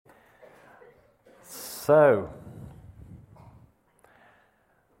So,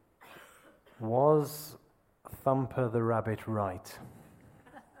 was Thumper the Rabbit right?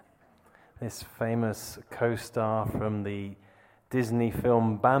 This famous co-star from the Disney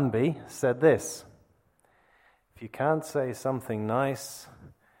film Bambi said this: "If you can't say something nice,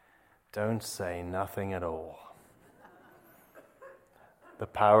 don't say nothing at all." The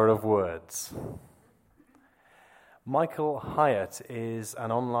power of words. Michael Hyatt is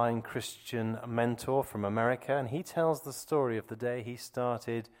an online Christian mentor from America, and he tells the story of the day he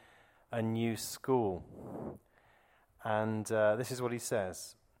started a new school. And this is what he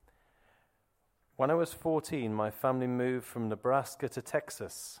says. "When I was 14, my family moved from Nebraska to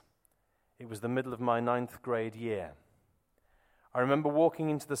Texas. It was the middle of my 9th grade year. I remember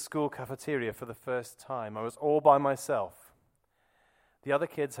walking into the school cafeteria for the first time. I was all by myself. The other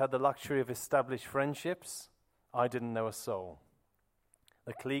kids had the luxury of established friendships. I didn't know a soul.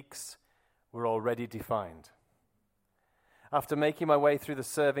 The cliques were already defined. After making my way through the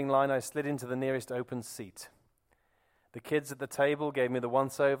serving line, I slid into the nearest open seat. The kids at the table gave me the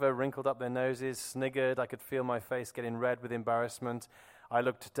once-over, wrinkled up their noses, sniggered. I could feel my face getting red with embarrassment. I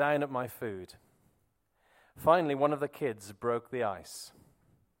looked down at my food. Finally, one of the kids broke the ice.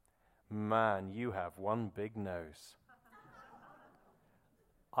 'Man, you have one big nose.'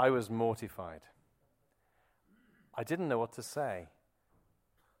 I was mortified. I didn't know what to say.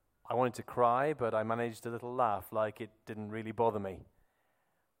 I wanted to cry, but I managed a little laugh like it didn't really bother me.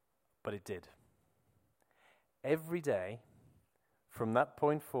 But it did. Every day, from that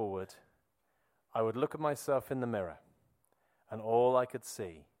point forward, I would look at myself in the mirror, and all I could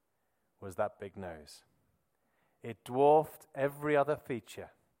see was that big nose. It dwarfed every other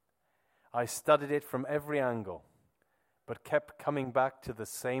feature. I studied it from every angle, but kept coming back to the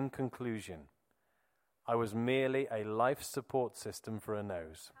same conclusion. I was merely a life support system for a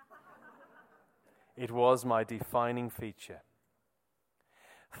nose. It was my defining feature.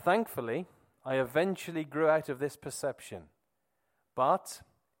 Thankfully, I eventually grew out of this perception, but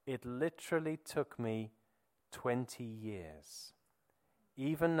it literally took me 20 years.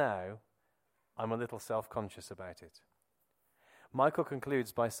 Even now, I'm a little self-conscious about it." Michael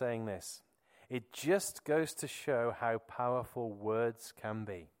concludes by saying this: "It just goes to show how powerful words can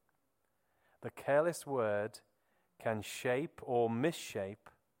be. The careless word can shape or misshape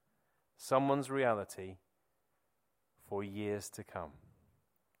someone's reality for years to come."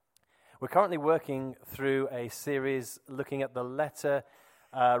 We're currently working through a series looking at the letter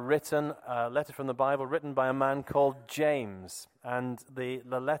from the Bible written by a man called James. And the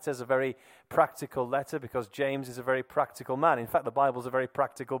letter is a very practical letter because James is a very practical man. In fact, the Bible is a very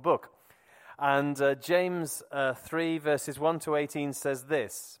practical book. And James 3 verses 1 to 18 says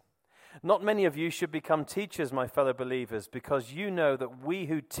this: "Not many of you should become teachers, my fellow believers, because you know that we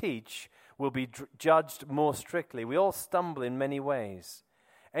who teach will be judged more strictly. We all stumble in many ways.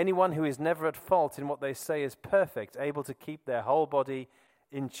 Anyone who is never at fault in what they say is perfect, able to keep their whole body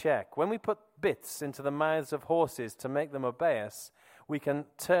in check. When we put bits into the mouths of horses to make them obey us, we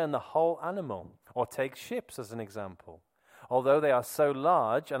can turn the whole animal, or take ships as an example. Although they are so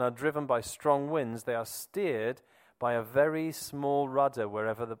large and are driven by strong winds, they are steered by a very small rudder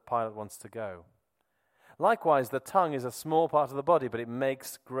wherever the pilot wants to go. Likewise, the tongue is a small part of the body, but it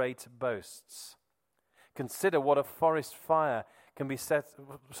makes great boasts. Consider what a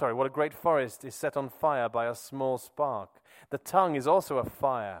what a great forest is set on fire by a small spark. The tongue is also a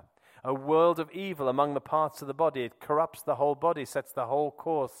fire, a world of evil among the parts of the body. It corrupts the whole body, sets the whole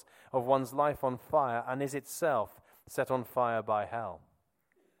course of one's life on fire, and is itself set on fire by hell.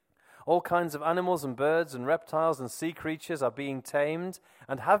 All kinds of animals and birds and reptiles and sea creatures are being tamed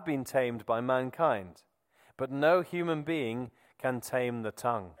and have been tamed by mankind. But no human being can tame the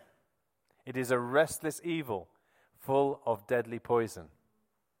tongue. It is a restless evil, full of deadly poison.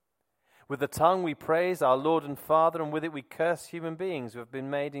 With the tongue we praise our Lord and Father, and with it we curse human beings who have been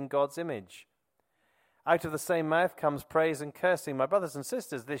made in God's image. Out of the same mouth comes praise and cursing. My brothers and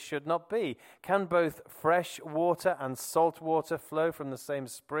sisters, this should not be. Can both fresh water and salt water flow from the same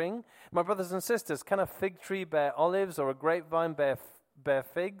spring? My brothers and sisters, can a fig tree bear olives or a grapevine bear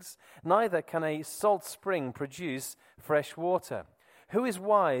figs? Neither can a salt spring produce fresh water. Who is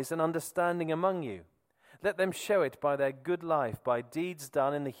wise and understanding among you? Let them show it by their good life, by deeds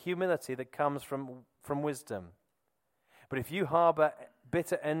done in the humility that comes from wisdom. But if you harbor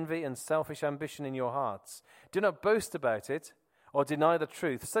bitter envy and selfish ambition in your hearts, do not boast about it or deny the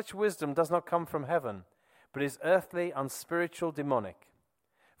truth. Such wisdom does not come from heaven, but is earthly, unspiritual, demonic.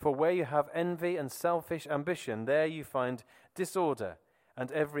 For where you have envy and selfish ambition, there you find disorder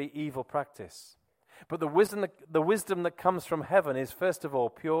and every evil practice. But the wisdom that comes from heaven is first of all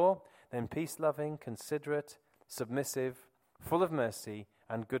pure, then peace-loving, considerate, submissive, full of mercy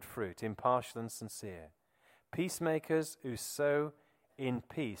and good fruit, impartial and sincere. Peacemakers who sow in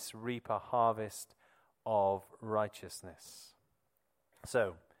peace reap a harvest of righteousness.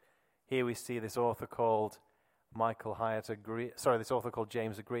 So, here we see this author called this author called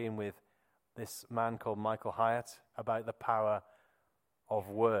James agreeing with this man called Michael Hyatt about the power of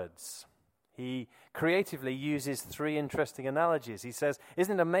words. He creatively uses three interesting analogies. He says,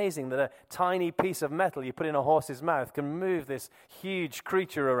 isn't it amazing that a tiny piece of metal you put in a horse's mouth can move this huge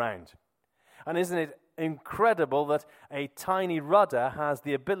creature around? And isn't it incredible that a tiny rudder has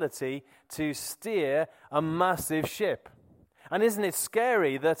the ability to steer a massive ship? And isn't it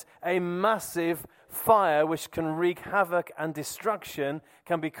scary that a massive fire which can wreak havoc and destruction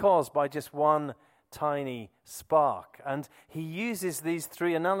can be caused by just one tiny spark? And he uses these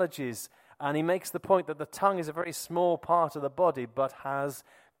three analogies, and he makes the point that the tongue is a very small part of the body but has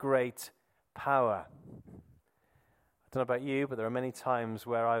great power. I don't know about you, but there are many times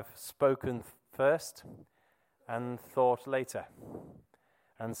where I've spoken first and thought later.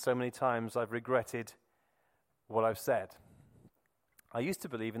 And so many times I've regretted what I've said. I used to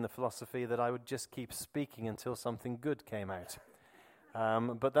believe in the philosophy that I would just keep speaking until something good came out.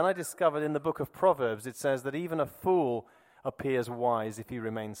 But then I discovered in the book of Proverbs, it says that even a fool appears wise if he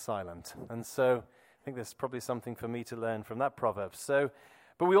remains silent. And so I think there's probably something for me to learn from that proverb.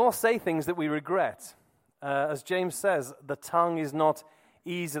 But we all say things that we regret. As James says, the tongue is not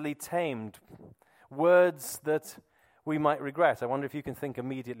easily tamed. Words that we might regret. I wonder if you can think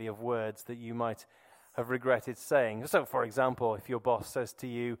immediately of words that you might have regretted saying. So, for example, if your boss says to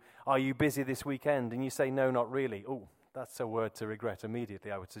you, "Are you busy this weekend?" and you say, "No, not really." Oh, that's a word to regret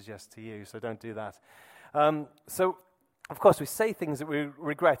immediately, I would suggest to you, so don't do that. So, of course, we say things that we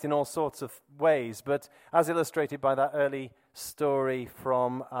regret in all sorts of ways, but as illustrated by that early story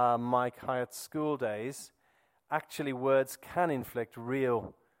from Mike Hyatt's school days, actually words can inflict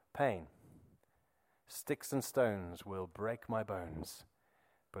real pain. Sticks and stones will break my bones,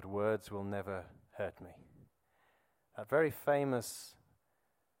 but words will never hurt me. That very famous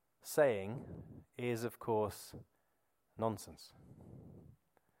saying is, of course, nonsense.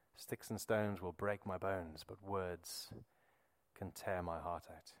 Sticks and stones will break my bones, but words can tear my heart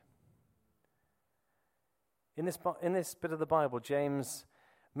out. In this bit of the Bible, James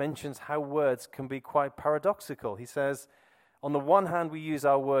mentions how words can be quite paradoxical. He says, on the one hand, we use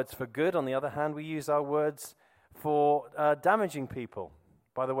our words for good. On the other hand, we use our words for damaging people,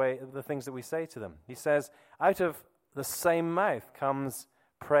 by the way, the things that we say to them. He says, out of the same mouth comes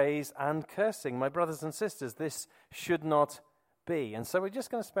praise and cursing. My brothers and sisters, this should not be. And so we're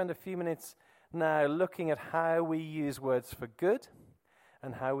just going to spend a few minutes now looking at how we use words for good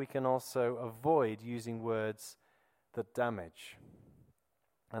and how we can also avoid using words that damage.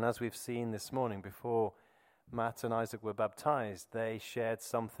 And as we've seen this morning, before Matt and Isaac were baptized, they shared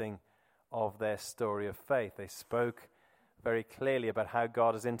something of their story of faith. They spoke very clearly about how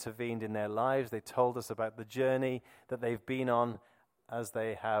God has intervened in their lives. They told us about the journey that they've been on as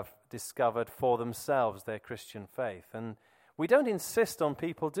they have discovered for themselves their Christian faith. And we don't insist on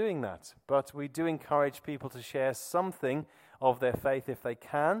people doing that, but we do encourage people to share something of their faith if they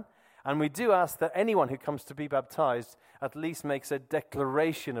can. And we do ask that anyone who comes to be baptized at least makes a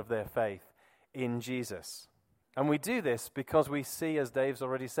declaration of their faith in Jesus. And we do this because we see, as Dave's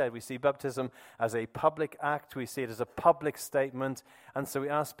already said, we see baptism as a public act. We see it as a public statement. And so we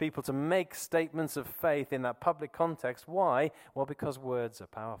ask people to make statements of faith in that public context. Why? Well, because words are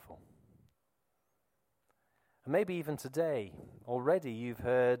powerful. And maybe even today, already you've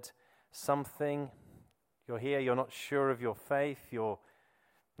heard something. You're here, you're not sure of your faith. You're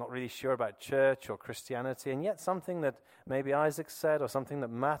not really sure about church or Christianity, and yet something that maybe Isaac said or something that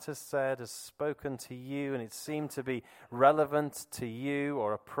Matt has said has spoken to you, and it seemed to be relevant to you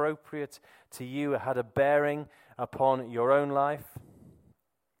or appropriate to you, had a bearing upon your own life.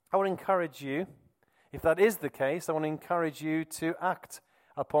 I would encourage you, if that is the case, I want to encourage you to act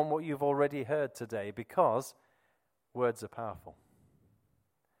upon what you've already heard today, because words are powerful.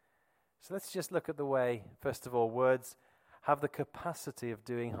 So let's just look at the way, first of all, words have the capacity of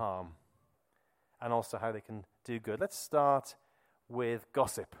doing harm, and also how they can do good. Let's start with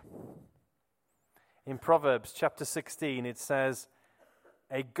gossip. In Proverbs chapter 16, it says,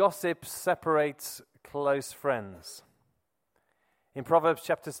 "A gossip separates close friends." In Proverbs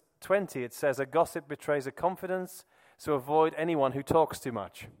chapter 20, it says, "A gossip betrays a confidence, so avoid anyone who talks too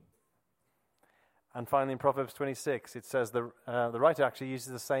much." And finally, in Proverbs 26, it says, the writer actually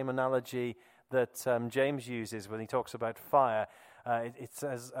uses the same analogy that James uses when he talks about fire. It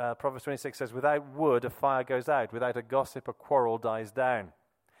says, Proverbs 26 says, "Without wood, a fire goes out. Without a gossip, a quarrel dies down."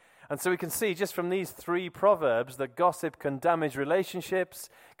 And so we can see just from these 3 proverbs that gossip can damage relationships,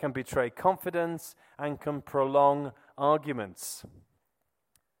 can betray confidence, and can prolong arguments.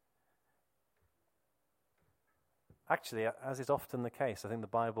 Actually, as is often the case, I think the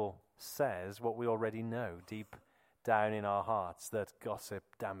Bible says what we already know deep down in our hearts, that gossip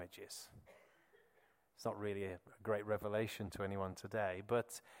damages. It's not really a great revelation to anyone today,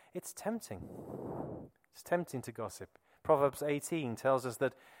 but it's tempting. It's tempting to gossip. Proverbs 18 tells us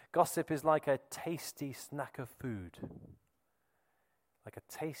that gossip is like a tasty snack of food, like a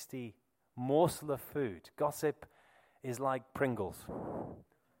tasty morsel of food. Gossip is like Pringles.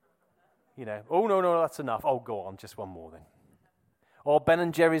 You know, oh, no, that's enough. Oh, go on, just one more then. Or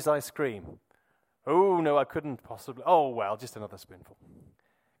Ben & Jerry's ice cream. Oh, no, I couldn't possibly. Oh, well, just another spoonful.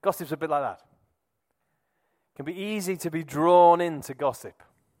 Gossip's a bit like that. It can be easy to be drawn into gossip.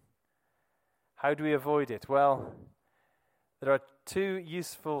 How do we avoid it? Well, there are 2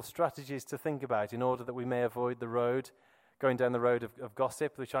 useful strategies to think about in order that we may avoid going down the road of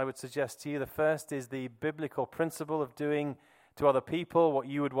gossip, which I would suggest to you. The first is the biblical principle of doing to other people what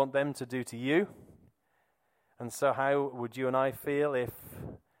you would want them to do to you. And so how would you and I feel if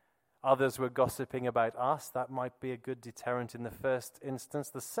others were gossiping about us? That might be a good deterrent in the first instance.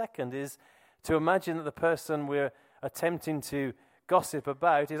 The second is to imagine that the person we're attempting to gossip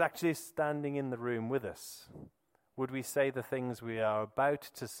about is actually standing in the room with us. Would we say the things we are about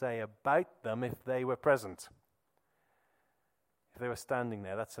to say about them if they were present? If they were standing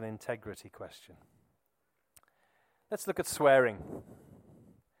there? That's an integrity question. Let's look at swearing.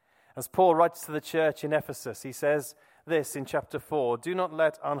 As Paul writes to the church in Ephesus, he says this in chapter 4, "Do not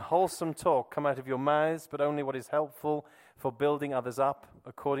let unwholesome talk come out of your mouths, but only what is helpful for building others up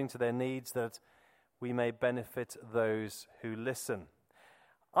according to their needs, that we may benefit those who listen."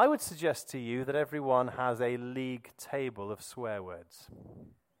 I would suggest to you that everyone has a league table of swear words.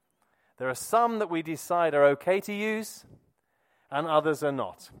 There are some that we decide are okay to use, and others are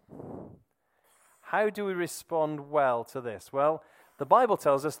not. How do we respond well to this? Well, the Bible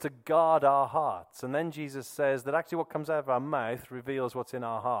tells us to guard our hearts, and then Jesus says that actually what comes out of our mouth reveals what's in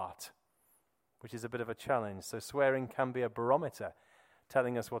our heart, which is a bit of a challenge. So swearing can be a barometer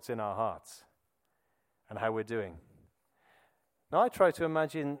telling us what's in our hearts and how we're doing. Now, I try to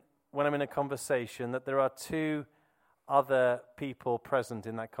imagine when I'm in a conversation that there are 2 other people present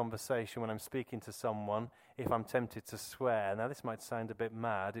in that conversation when I'm speaking to someone, if I'm tempted to swear. Now, this might sound a bit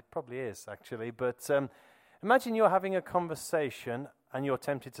mad. It probably is, actually. But imagine you're having a conversation and you're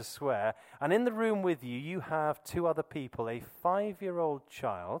tempted to swear. And in the room with you, you have 2 other people, a 5-year-old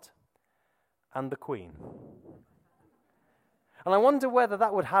child and the Queen. And I wonder whether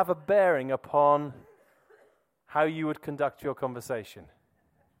that would have a bearing upon how you would conduct your conversation.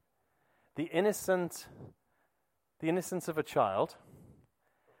 The innocence of a child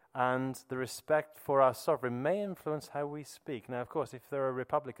and the respect for our sovereign may influence how we speak. Now, of course, if there are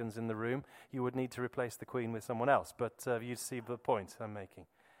Republicans in the room, you would need to replace the Queen with someone else, but you see the point I'm making.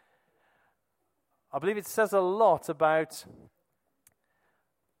 I believe it says a lot about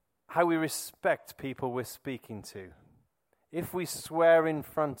how we respect people we're speaking to. If we swear in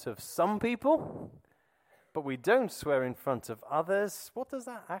front of some people, but we don't swear in front of others, what does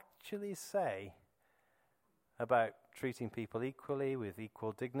that actually say about treating people equally with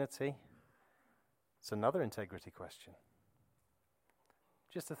equal dignity? It's another integrity question.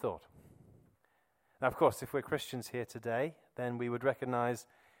 Just a thought. Now, of course, if we're Christians here today, then we would recognize,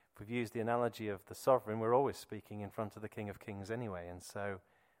 if we've used the analogy of the sovereign, we're always speaking in front of the King of Kings anyway, and so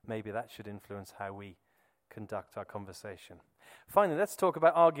maybe that should influence how we conduct our conversation. Finally, let's talk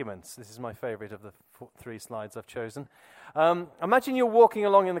about arguments. This is my favorite of the 3 slides I've chosen. Imagine you're walking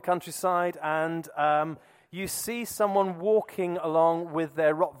along in the countryside and you see someone walking along with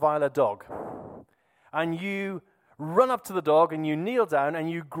their Rottweiler dog. And you run up to the dog and you kneel down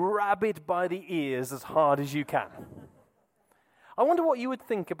and you grab it by the ears as hard as you can. I wonder what you would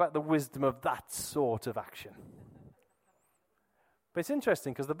think about the wisdom of that sort of action. But it's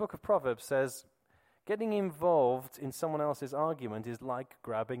interesting because the book of Proverbs says getting involved in someone else's argument is like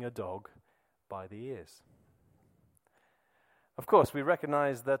grabbing a dog by the ears. Of course, we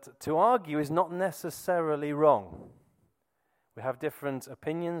recognize that to argue is not necessarily wrong. We have different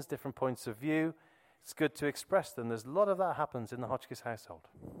opinions, different points of view. It's good to express them. There's a lot of that happens in the Hotchkiss household.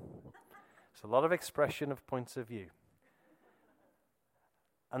 There's a lot of expression of points of view.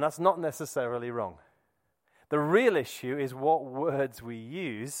 And that's not necessarily wrong. The real issue is what words we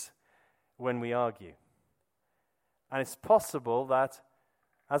use when we argue. And it's possible that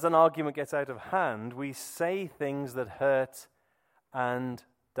as an argument gets out of hand, we say things that hurt and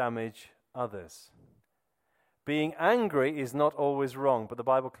damage others. Being angry is not always wrong, but the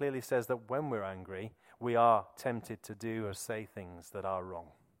Bible clearly says that when we're angry, we are tempted to do or say things that are wrong.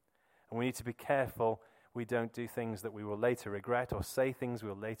 And we need to be careful we don't do things that we will later regret, or say things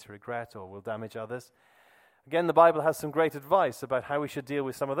we'll later regret, or will damage others. Again, the Bible has some great advice about how we should deal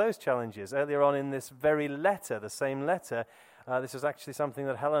with some of those challenges. Earlier on in this very letter, the same letter, this is actually something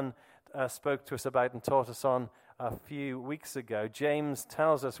that Helen spoke to us about and taught us on a few weeks ago. James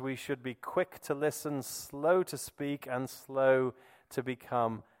tells us we should be quick to listen, slow to speak, and slow to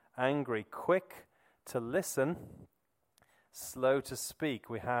become angry. Quick to listen, slow to speak.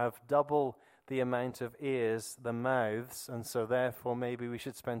 We have double the amount of ears, the mouths, and so therefore maybe we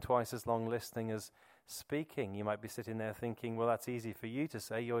should spend twice as long listening as speaking. You might be sitting there thinking, well, that's easy for you to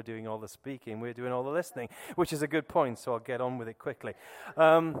say. You're doing all the speaking, we're doing all the listening, which is a good point, so I'll get on with it quickly.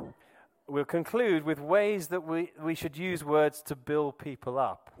 We'll conclude with ways that we should use words to build people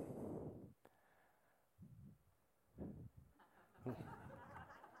up.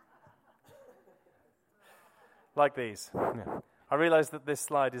 Like these. Yeah. I realize that this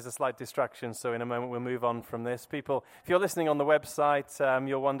slide is a slight distraction, so in a moment we'll move on from this. People, if you're listening on the website,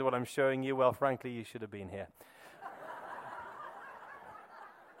 you'll wonder what I'm showing you. Well, frankly, you should have been here.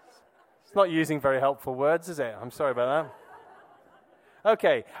 It's not using very helpful words, is it? I'm sorry about that.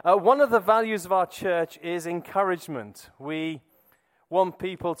 Okay, one of the values of our church is encouragement. We want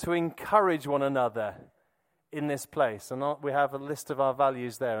people to encourage one another in this place. And we have a list of our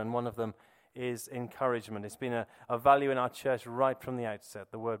values there, and one of them is encouragement. It's been a value in our church right from the outset.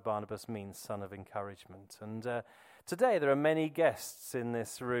 The word Barnabas means son of encouragement. And today there are many guests in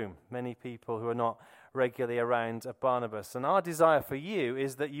this room, many people who are not regularly around at Barnabas. And our desire for you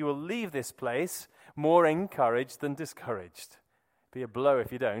is that you will leave this place more encouraged than discouraged. Be a blow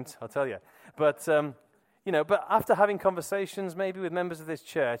if you don't, I'll tell you. But, but after having conversations maybe with members of this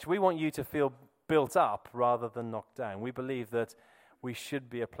church, we want you to feel built up rather than knocked down. We believe that we should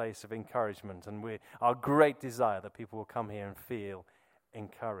be a place of encouragement, and our great desire that people will come here and feel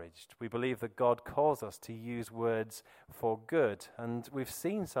encouraged. We believe that God calls us to use words for good, and we've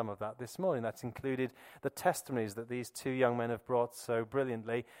seen some of that this morning. That's included the testimonies that these two young men have brought so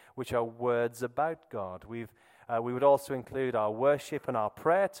brilliantly, which are words about God. We would also include our worship and our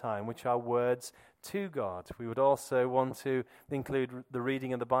prayer time, which are words to God. We would also want to include the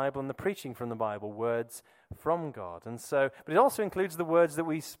reading of the Bible and the preaching from the Bible, words from God. But it also includes the words that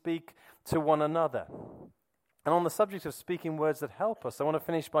we speak to one another. And on the subject of speaking words that help us, I want to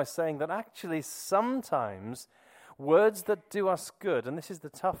finish by saying that actually sometimes words that do us good, and this is the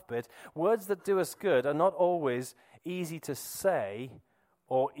tough bit, words that do us good are not always easy to say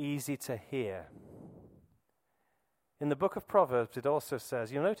or easy to hear. In the book of Proverbs, it also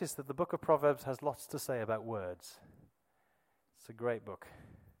says, you'll notice that the book of Proverbs has lots to say about words. It's a great book.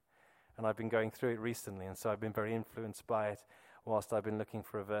 And I've been going through it recently, and so I've been very influenced by it whilst I've been looking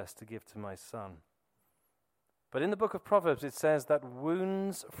for a verse to give to my son. But in the book of Proverbs, it says that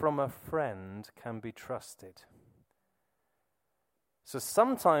wounds from a friend can be trusted. So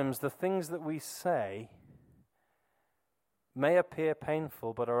sometimes the things that we say may appear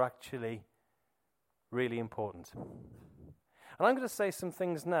painful, but are actually really important. And I'm going to say some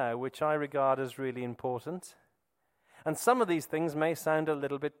things now which I regard as really important. And some of these things may sound a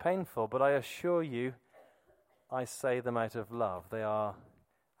little bit painful, but I assure you, I say them out of love. They are,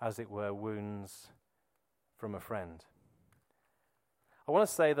 as it were, wounds from a friend. I want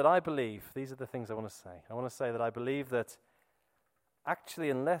to say that I believe, these are the things I want to say. I want to say that I believe that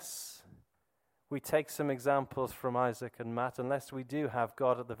actually unless we take some examples from Isaac and Matt, unless we do have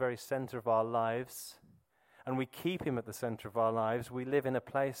God at the very center of our lives, and we keep him at the center of our lives, we live in a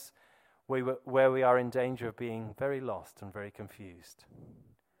place where we are in danger of being very lost and very confused.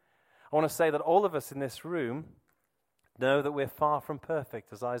 I want to say that all of us in this room know that we're far from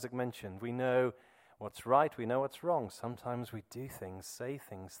perfect, as Isaac mentioned. We know what's right, we know what's wrong. Sometimes we do things, say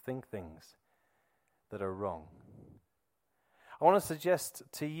things, think things that are wrong. I want to suggest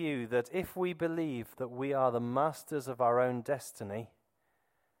to you that if we believe that we are the masters of our own destiny,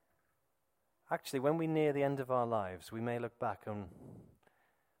 actually when we near the end of our lives, we may look back and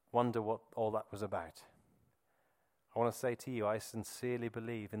wonder what all that was about. I want to say to you, I sincerely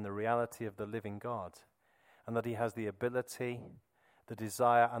believe in the reality of the living God, and that he has the ability, the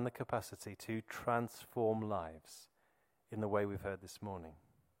desire, and the capacity to transform lives in the way we've heard this morning.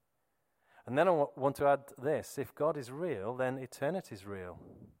 And then I want to add this: if God is real, then eternity is real.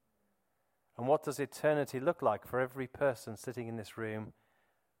 And what does eternity look like for every person sitting in this room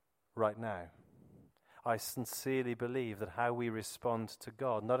right now? I sincerely believe that how we respond to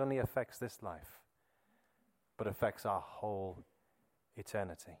God not only affects this life, but affects our whole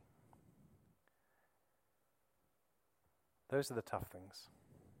eternity. Those are the tough things.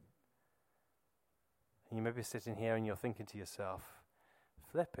 And you may be sitting here and you're thinking to yourself,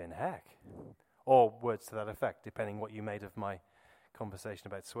 flipping heck. Or words to that effect, depending what you made of my conversation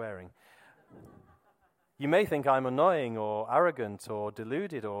about swearing. You may think I'm annoying or arrogant or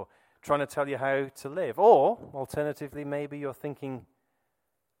deluded or trying to tell you how to live. Or, alternatively, maybe you're thinking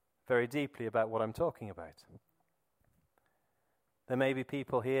very deeply about what I'm talking about. There may be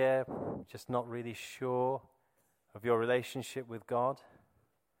people here just not really sure of your relationship with God,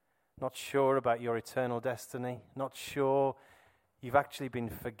 not sure about your eternal destiny, not sure you've actually been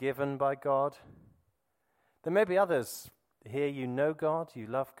forgiven by God. There may be others here, you know God, you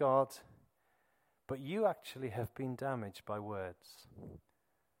love God, but you actually have been damaged by words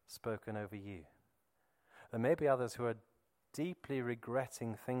spoken over you. There may be others who are deeply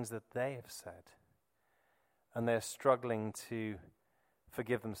regretting things that they have said, and they're struggling to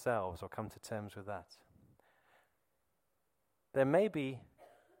forgive themselves or come to terms with that. There may be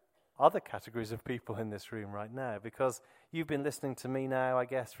other categories of people in this room right now, because you've been listening to me now, I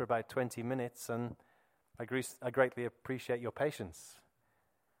guess, for about 20 minutes, and I greatly appreciate your patience.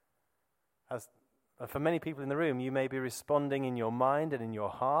 For many people in the room, you may be responding in your mind and in your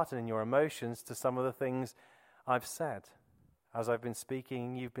heart and in your emotions to some of the things I've said. As I've been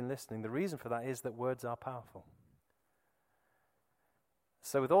speaking, you've been listening. The reason for that is that words are powerful.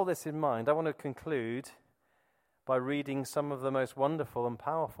 So with all this in mind, I want to conclude by reading some of the most wonderful and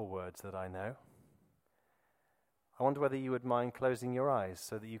powerful words that I know. I wonder whether you would mind closing your eyes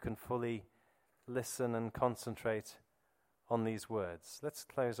so that you can fully listen and concentrate on these words. Let's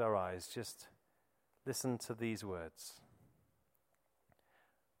close our eyes. Just listen to these words.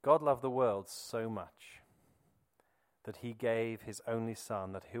 God loved the world so much that he gave his only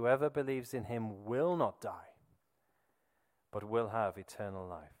Son, that whoever believes in him will not die, but will have eternal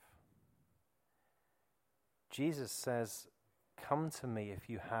life. Jesus says, "Come to me if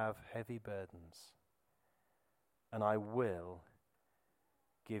you have heavy burdens, and I will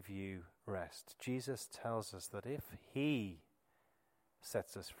give you rest." Jesus tells us that if he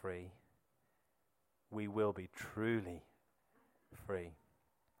sets us free, we will be truly free.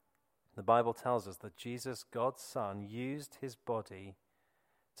 The Bible tells us that Jesus, God's Son, used his body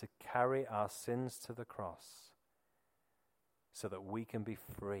to carry our sins to the cross so that we can be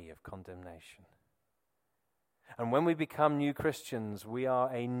free of condemnation. And when we become new Christians, we are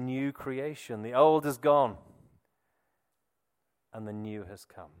a new creation. The old is gone, and the new has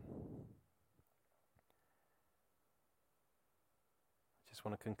come. I just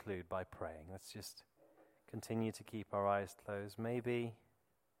want to conclude by praying. Let's just continue to keep our eyes closed. Maybe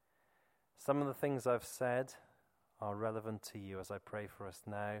some of the things I've said are relevant to you as I pray for us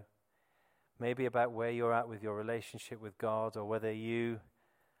now. Maybe about where you're at with your relationship with God, or whether you,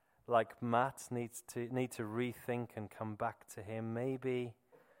 like Matt, need to rethink and come back to him. Maybe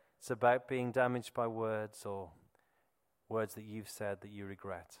it's about being damaged by words, or words that you've said that you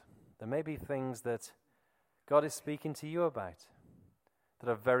regret. There may be things that God is speaking to you about that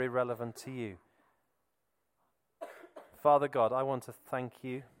are very relevant to you. Father God, I want to thank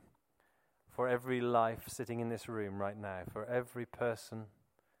you for every life sitting in this room right now, for every person,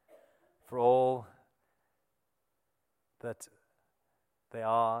 for all that they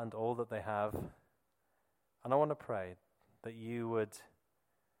are and all that they have. And I want to pray that you would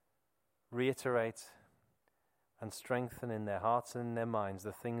reiterate and strengthen in their hearts and in their minds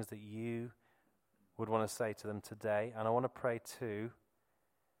the things that you would want to say to them today. And I want to pray too,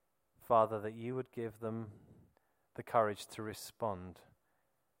 Father, that you would give them the courage to respond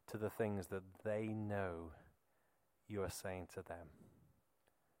to the things that they know you are saying to them.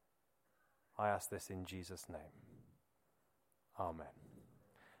 I ask this in Jesus' name. Amen.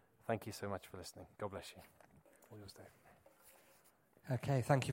 Thank you so much for listening. God bless you. All yours, Dave. Okay, thank you.